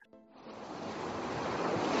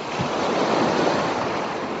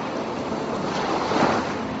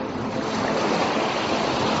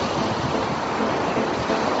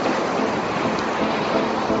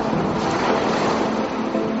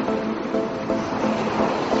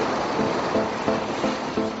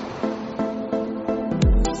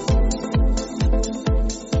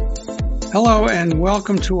Hello and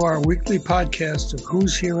welcome to our weekly podcast of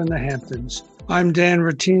Who's Here in the Hamptons. I'm Dan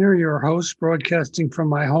Ratiner, your host, broadcasting from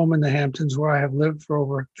my home in the Hamptons, where I have lived for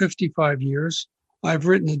over 55 years. I've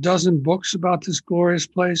written a dozen books about this glorious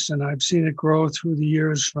place, and I've seen it grow through the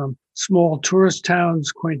years from small tourist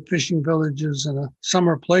towns, quaint fishing villages, and a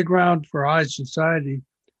summer playground for high society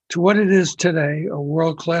to what it is today, a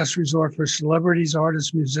world-class resort for celebrities,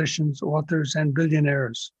 artists, musicians, authors, and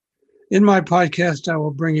billionaires. In my podcast, I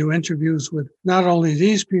will bring you interviews with not only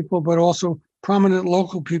these people, but also prominent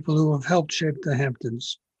local people who have helped shape the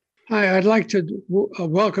Hamptons. Hi, I'd like to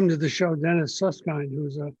welcome to the show Dennis Susskind,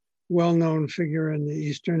 who's a well-known figure in the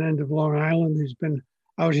eastern end of Long Island. He's been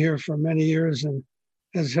out here for many years and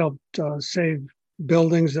has helped save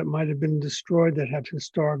buildings that might have been destroyed that have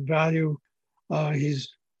historic value.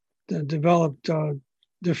 He's developed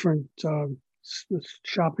different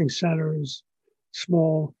shopping centers,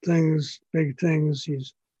 small things, big things.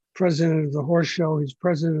 He's president of the Horse Show. He's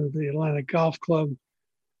president of the Atlantic Golf Club.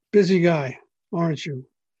 Busy guy, aren't you?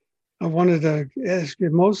 I wanted to ask you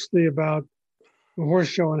mostly about the Horse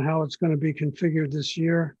Show and how it's going to be configured this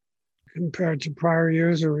year compared to prior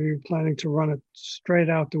years, or are you planning to run it straight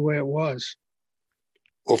out the way it was?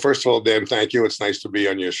 Well, first of all, Dan, thank you. It's nice to be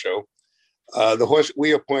on your show. The Horse,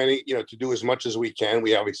 we are planning, to do as much as we can.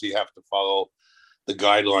 We obviously have to follow the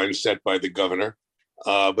guidelines set by the governor.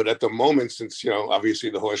 But at the moment, since, obviously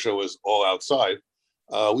the Horse Show is all outside,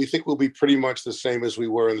 we think we'll be pretty much the same as we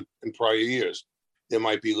were in prior years. There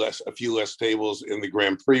might be a few less tables in the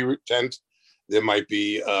Grand Prix tent. There might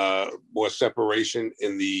be more separation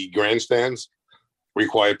in the grandstands,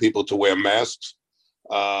 require people to wear masks.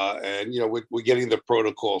 And we're getting the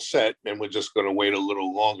protocol set, and we're just going to wait a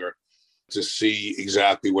little longer to see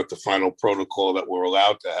exactly what the final protocol that we're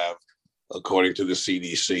allowed to have, according to the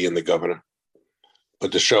CDC and the governor.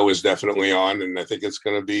 But the show is definitely on, and I think it's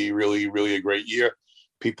going to be really, really a great year.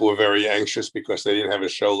 People were very anxious because they didn't have a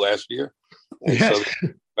show last year. And yes.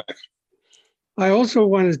 I also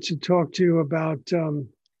wanted to talk to you about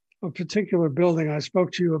a particular building. I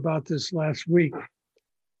spoke to you about this last week,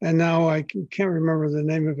 and now I can't remember the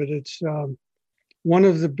name of it. It's one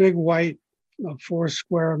of the big white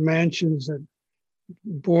 4-square mansions that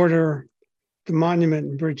border the monument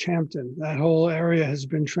in Bridgehampton. That whole area has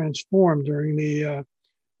been transformed during the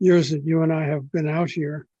years that you and I have been out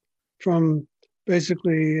here, from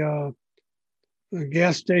basically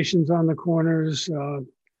gas stations on the corners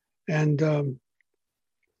and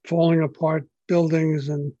falling apart buildings.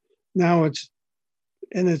 And now it's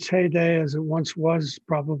in its heyday as it once was,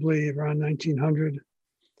 probably around 1900.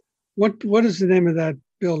 What is the name of that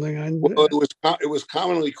building? Well, it was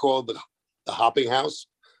commonly called the Hopping House,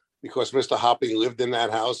 because Mr. Hopping lived in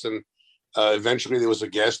that house, and eventually there was a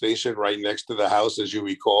gas station right next to the house, as you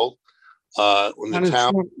recall. When the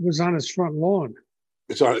town was on its front lawn.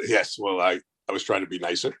 It's on. Yes. Well, I was trying to be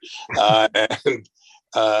nicer, and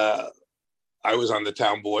I was on the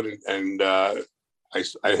town board, and I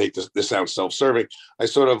hate this sounds self-serving. I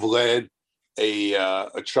sort of led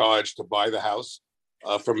a charge to buy the house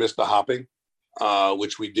from Mr. Hopping,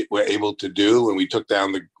 which were able to do, and we took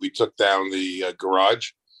down the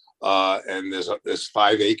garage. And there's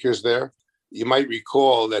 5 acres there. You might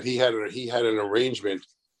recall that he had an arrangement.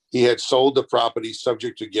 He had sold the property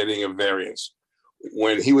subject to getting a variance.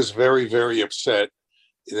 When he was very, very upset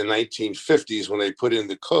in the 1950s, when they put in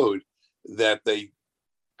the code that they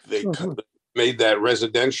made that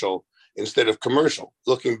residential instead of commercial.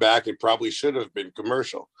 Looking back, it probably should have been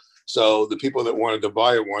commercial. So the people that wanted to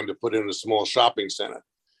buy it wanted to put in a small shopping center,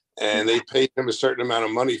 and they paid him a certain amount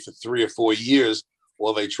of money for 3 or 4 years.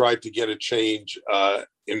 Well, they tried to get a change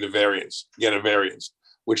in the variance,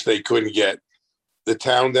 which they couldn't get. The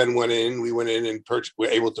town then went in. We went in and were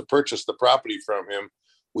able to purchase the property from him.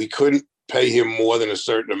 We couldn't pay him more than a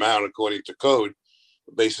certain amount according to code,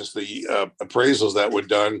 basis the appraisals that were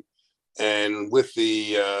done. And with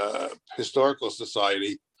the Historical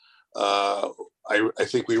Society, I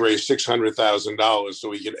think we raised $600,000 so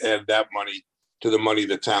we could add that money to the money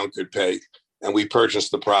the town could pay, and we purchased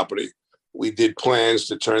the property. We did plans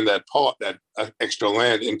to turn that extra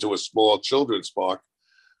land into a small children's park,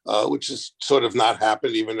 which has sort of not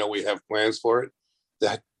happened, even though we have plans for it.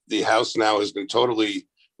 The house now has been totally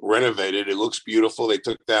renovated. It looks beautiful. They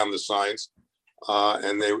took down the signs,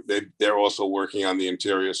 and they're also working on the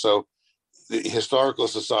interior. So the Historical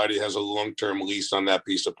Society has a long-term lease on that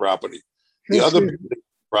piece of property. The other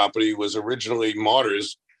property was originally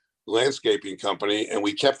Martyrs Landscaping Company, and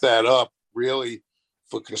we kept that up really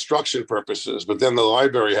for construction purposes. But then the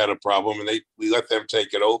library had a problem, and we let them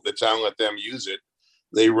take it over. The town let them use it.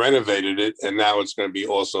 They renovated it, and now it's going to be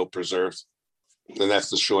also preserved. And that's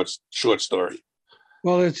the short story.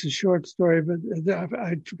 Well, it's a short story, but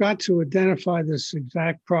I forgot to identify this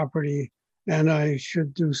exact property, and I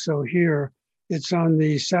should do so here. It's on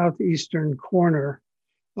the southeastern corner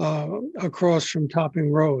across from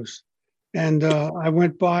Topping Rose. And I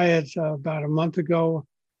went by it about a month ago,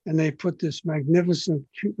 and they put this magnificent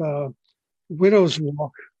Widow's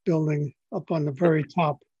Walk building up on the very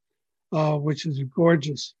top, which is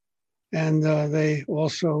gorgeous. And they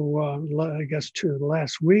also, I guess,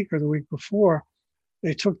 last week or the week before,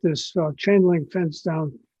 they took this chain link fence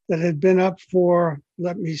down that had been up for,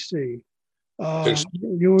 let me see,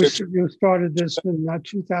 you started this in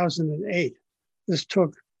 2008. This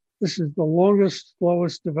is the longest,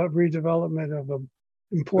 slowest redevelopment of an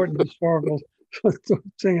important historical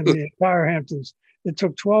thing in the entire Hamptons. It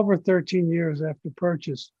took 12 or 13 years after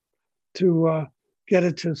purchase to get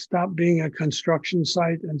it to stop being a construction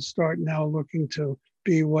site and start now looking to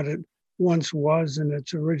be what it once was in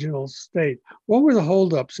its original state. What were the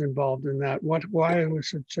holdups involved in that? Why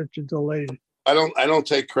was it such a delay? I don't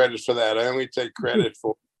take credit for that. I only take credit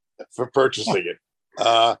for purchasing it.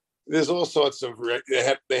 There's all sorts of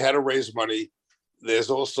they had to raise money.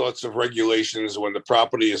 There's all sorts of regulations when the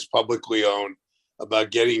property is publicly owned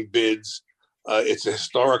about getting bids. It's a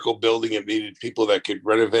historical building. It needed people that could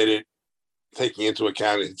renovate it, taking into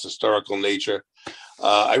account its historical nature.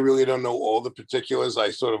 I really don't know all the particulars.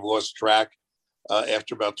 I sort of lost track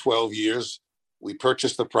after about 12 years. We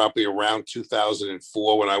purchased the property around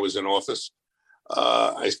 2004 when I was in office.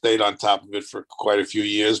 I stayed on top of it for quite a few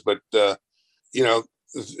years, but the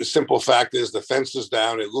simple fact is the fence is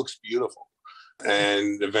down. It looks beautiful.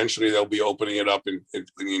 And eventually they'll be opening it up in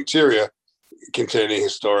the interior, containing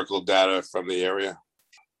historical data from the area.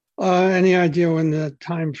 Any idea when the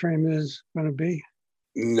time frame is going to be?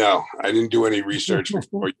 No, I didn't do any research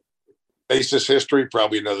before. Basis history,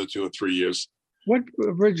 probably another 2 or 3 years. What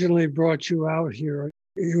originally brought you out here?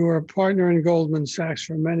 You were a partner in Goldman Sachs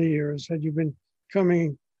for many years. Had you been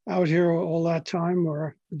coming out here all that time,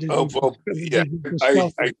 or did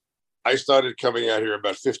I started coming out here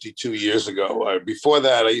about 52 years ago. Before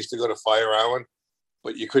that, I used to go to Fire Island,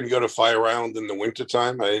 but you couldn't go to Fire Island in the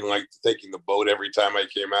wintertime. I didn't like taking the boat every time I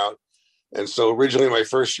came out. And so originally my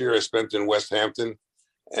first year I spent in West Hampton.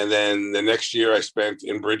 And then the next year I spent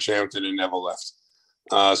in Bridgehampton and never left.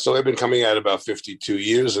 So I've been coming out about 52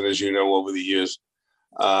 years. And as you know, over the years,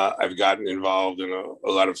 I've gotten involved in a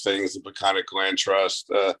lot of things, the Peconic Land Trust,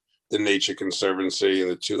 the Nature Conservancy, and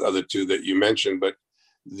the other two that you mentioned. But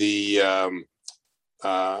it's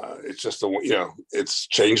just it's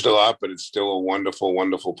changed a lot, but it's still a wonderful,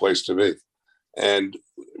 wonderful place to be. And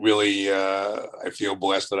really, I feel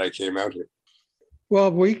blessed that I came out here. Well,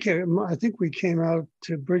 I think we came out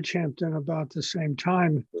to Bridgehampton about the same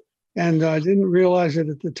time. And I didn't realize it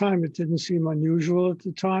at the time. It didn't seem unusual at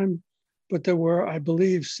the time. But there were, I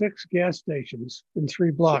believe, 6 gas stations in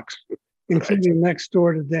 3 blocks, including next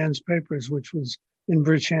door to Dan's Papers, which was in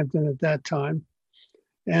Bridgehampton at that time.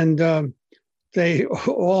 And they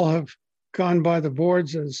all have gone by the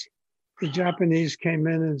boards as the Japanese came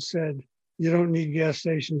in and said, you don't need gas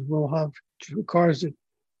stations. We'll have cars that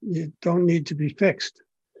you don't need to be fixed.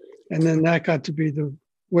 And then that got to be the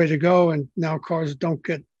way to go. And now cars don't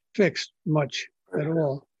get fixed much at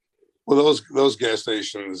all. Well, those gas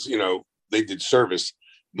stations, they did service.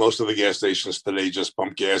 Most of the gas stations today just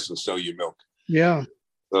pump gas and sell you milk. Yeah.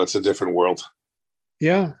 So it's a different world.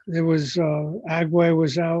 Yeah, it was, Agway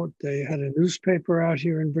was out. They had a newspaper out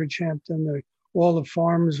here in Bridgehampton. All the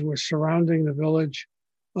farms were surrounding the village.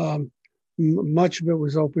 Much of it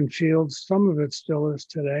was open fields. Some of it still is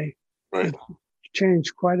today. Right. It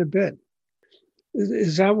changed quite a bit.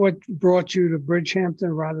 Is that what brought you to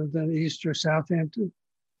Bridgehampton rather than East or Southampton?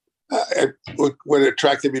 What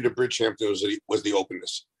attracted me to Bridgehampton was the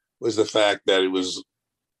openness. Was the fact that it was,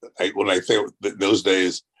 when I think those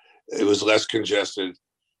days, it was less congested.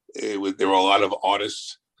 There were a lot of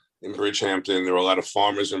artists in Bridgehampton. There were a lot of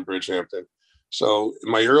farmers in Bridgehampton. So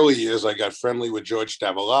in my early years, I got friendly with George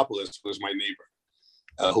Stavropoulos, who was my neighbor,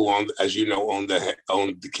 who owned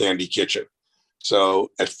the Candy Kitchen. So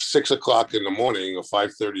at 6 o'clock in the morning, or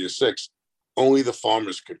 5:30 or 6, only the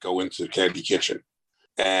farmers could go into the Candy Kitchen,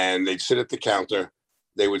 and they'd sit at the counter.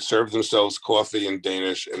 They would serve themselves coffee in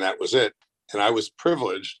Danish, and that was it. And I was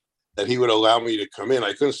privileged that he would allow me to come in.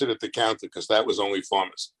 I couldn't sit at the counter because that was only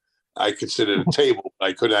farmers. I could sit at a table, but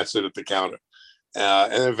I could not sit at the counter.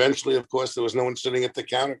 And eventually, of course, there was no one sitting at the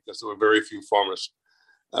counter because there were very few farmers.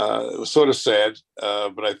 It was sort of sad,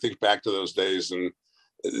 but I think back to those days, and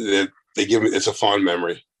it's a fond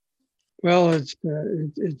memory. Well,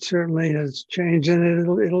 it certainly has changed,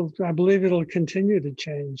 and I believe it'll continue to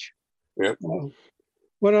change. Yeah. Well,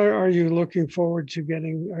 what are you looking forward to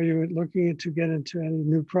getting? Are you looking to get into any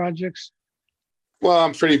new projects? Well,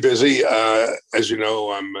 I'm pretty busy. As you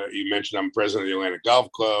know, you mentioned I'm president of the Atlantic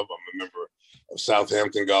Golf Club. I'm a member of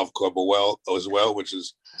Southampton Golf Club as well, which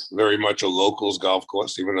is very much a locals golf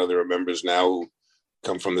course, even though there are members now who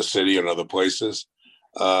come from the city and other places.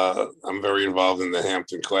 I'm very involved in the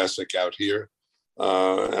Hampton Classic out here.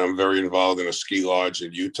 And I'm very involved in a ski lodge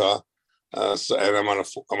in Utah. And I'm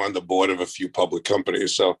on the board of a few public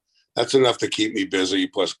companies. So that's enough to keep me busy,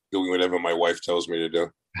 plus doing whatever my wife tells me to do.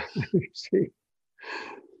 See,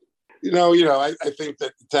 I think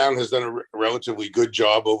that the town has done a relatively good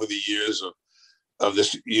job over the years of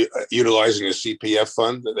this utilizing the CPF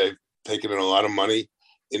fund. That they've taken in a lot of money.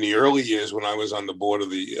 In the early years, when I was on the board of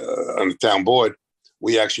on the town board,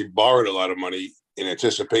 we actually borrowed a lot of money in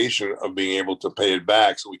anticipation of being able to pay it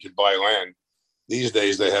back so we could buy land. These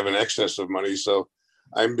days, they have an excess of money. So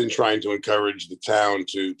I've been trying to encourage the town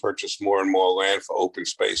to purchase more and more land for open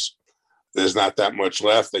space. There's not that much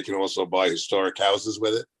left. They can also buy historic houses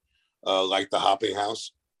with it, like the Hopping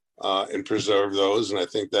House, and preserve those. And I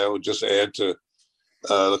think that would just add to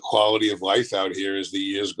the quality of life out here as the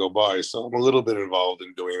years go by. So I'm a little bit involved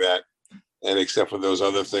in doing that. And except for those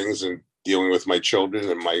other things and dealing with my children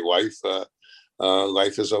and my wife,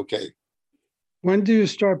 life is okay. when do you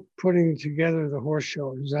start putting together the horse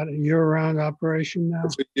show? Is that a year-round operation now?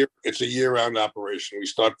 It's a year-round operation. We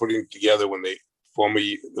start putting together when the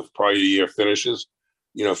prior year finishes,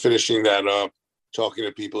 finishing that up, talking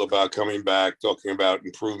to people about coming back, talking about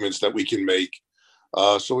improvements that we can make.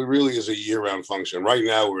 So it really is a year-round function. Right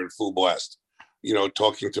now, we're in full blast,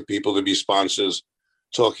 talking to people to be sponsors,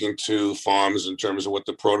 talking to farms in terms of what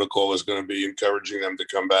the protocol is going to be, encouraging them to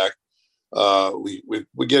come back.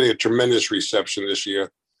 We're getting a tremendous reception this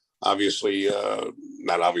year. Obviously,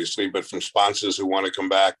 not obviously, but from sponsors who want to come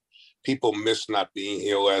back. People missed not being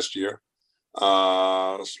here last year.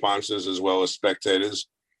 Sponsors as well as spectators.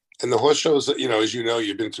 And the horse shows, as you know,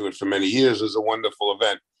 you've been to it for many years, is a wonderful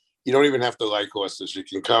event. You don't even have to like horses. You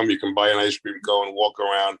can come, you can buy an ice cream cone, walk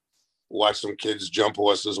around, watch some kids jump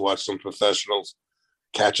horses, watch some professionals,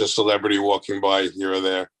 catch a celebrity walking by here or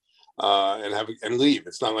there. And leave.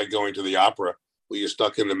 It's not like going to the opera where you're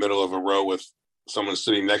stuck in the middle of a row with someone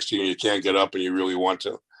sitting next to you and you can't get up and you really want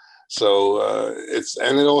to. So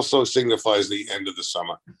it also signifies the end of the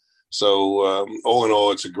summer. So all in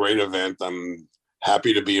all, it's a great event. I'm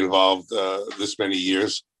happy to be involved this many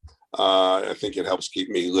years. I think it helps keep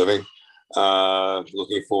me living.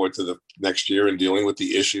 Looking forward to the next year and dealing with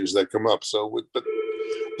the issues that come up. But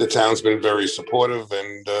the town's been very supportive,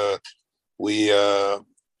 and I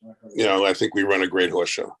think we run a great horse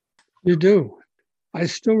show. You do. I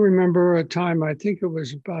still remember a time, I think it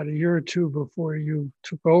was about a year or two before you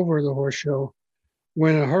took over the horse show,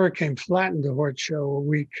 when a hurricane flattened the horse show a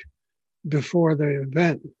week before the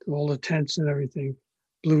event. All the tents and everything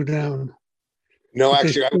blew down. No,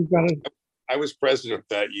 actually, I was president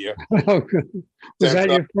that year. Oh, good. Was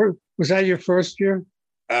that your first year?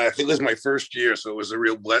 I think it was my first year, so it was a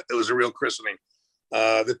real christening.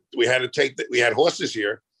 We had horses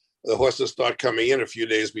here. The horses start coming in a few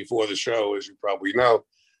days before the show, as you probably know,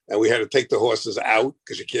 and we had to take the horses out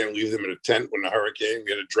because you can't leave them in a tent when the hurricane.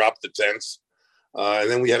 We had to drop the tents, and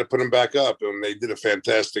then we had to put them back up, and they did a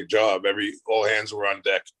fantastic job. All hands were on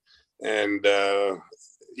deck, and it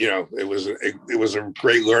was a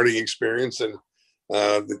great learning experience, and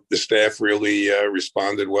the staff really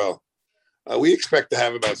responded well. We expect to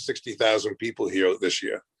have about 60,000 people here this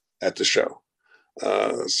year at the show.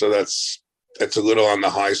 So that's a little on the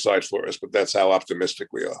high side for us, but that's how optimistic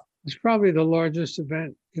we are. It's probably the largest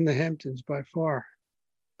event in the Hamptons by far.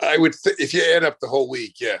 I would, if you add up the whole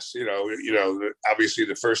week, yes. Obviously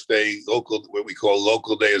the first day, what we call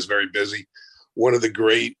local day, is very busy. One of the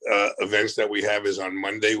great events that we have is on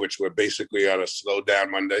Monday, which we're basically on a slow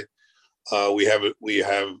down Monday. We have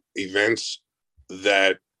events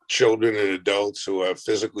that children and adults who are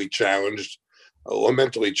physically challenged or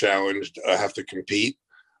mentally challenged have to compete,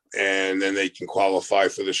 and then they can qualify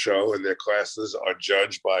for the show, and their classes are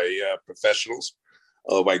judged by professionals,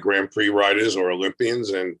 by Grand Prix riders or Olympians.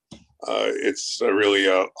 And it's really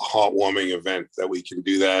a heartwarming event that we can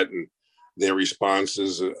do that. And their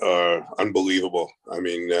responses are unbelievable. I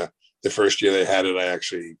mean, the first year they had it, I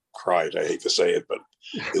actually cried. I hate to say it, but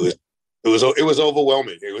it was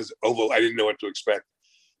overwhelming. I didn't know what to expect.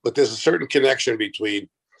 But there's a certain connection between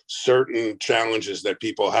certain challenges that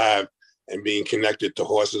people have and being connected to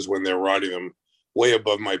horses when they're riding them, way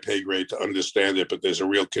above my pay grade to understand it, but there's a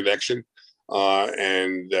real connection.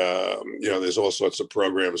 There's all sorts of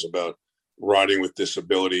programs about Rotting with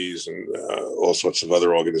Disabilities and all sorts of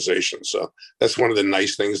other organizations. So that's one of the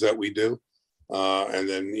nice things that we do. And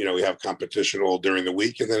then, we have competition all during the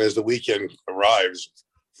week. And then as the weekend arrives,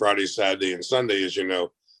 Friday, Saturday, and Sunday, as you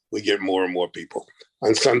know, we get more and more people.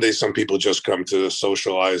 On Sunday, some people just come to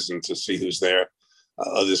socialize and to see who's there.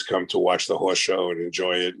 Others come to watch the horse show and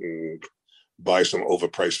enjoy it and buy some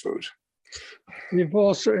overpriced food. It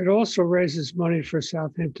also raises money for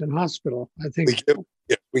Southampton Hospital. I think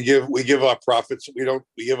we give our profits.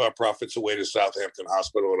 We give our profits away to Southampton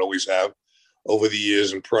Hospital and always have. Over the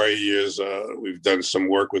years and prior years, we've done some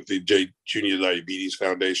work with the Junior Diabetes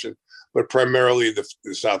Foundation, but primarily the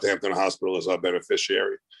Southampton Hospital is our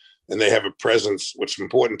beneficiary. And they have a presence, which is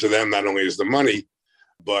important to them, not only is the money,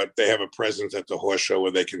 but they have a presence at the horse show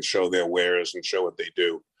where they can show their wares and show what they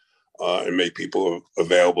do and make people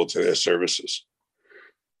available to their services.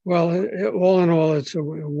 Well, all in all, it's a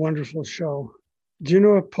wonderful show. Do you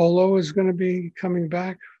know if polo is going to be coming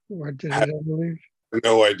back, or did it ever leave?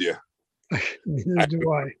 No idea. Neither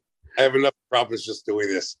do I. I have enough problems just doing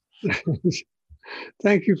this.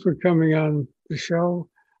 Thank you for coming on the show.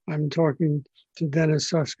 I'm talking to Dennis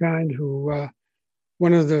Susskind, who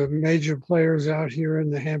one of the major players out here in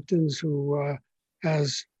the Hamptons, who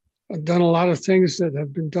has done a lot of things that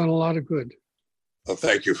have been done a lot of good. Well,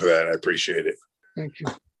 thank you for that. I appreciate it. Thank you.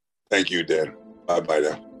 Thank you, Dan. Bye-bye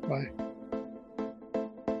now. Bye.